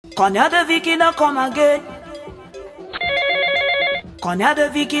Konya de Vicky don't come again. Konya de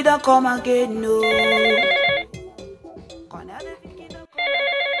Vicky don't come again, no. Konya de Vicky don't come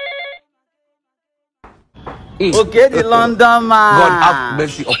again. Okay, the London man. God have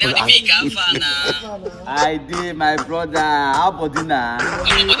mercy upon us. I did, my brother. How about dinner?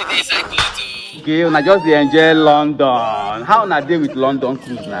 Okay, una just dey enjoy London. How una dey with London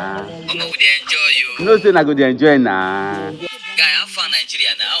cruise na? You know say na go dey enjoy na. Guy, how far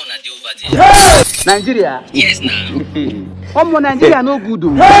Nigeria now? How una dey over there? Nigeria? Yes, now. Nigeria no good o.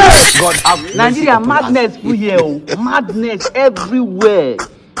 God have mercy Nigeria upon madness full here o. Madness everywhere.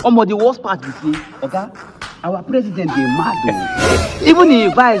 The worst part is say, okay, our president dey mad o. Even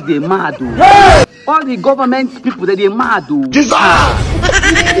the vice dey mad o. All the government people they mad o. Jesus.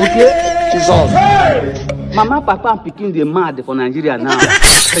 Okay? Jesus. Mama, papa, and pikin they mad for Nigeria now.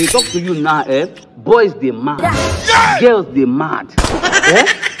 When you talk to you now, boys they mad, girls they mad,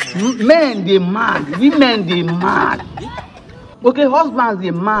 men they mad, women they mad. Okay, husbands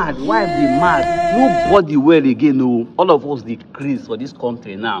they mad, wives they mad. Nobody well again. No, all of us decrease for this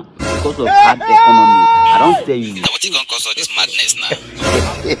country now because of hard economy. I don't tell you. Now, what you gonna cause all this madness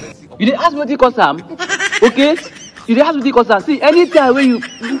now? You didn't ask me what you cause am, okay? You dey ask me because see anytime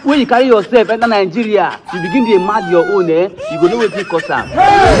when you carry yourself enter Nigeria, you begin to mad your own, you go know what you cause am.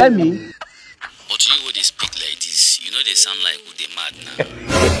 Tell me. But you would speak like this, you know they sound like who they mad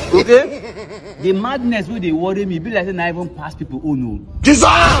now. Okay? The madness wey dey worry me be like say na even pass people own o. Jesus.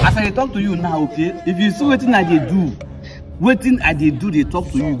 As I dey talk to you now, okay? If you see wetin I dey do, they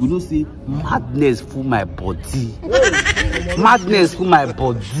talk to you, you go know say madness full my body. Madness full my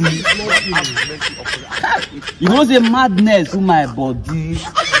body. You know say madness full my body.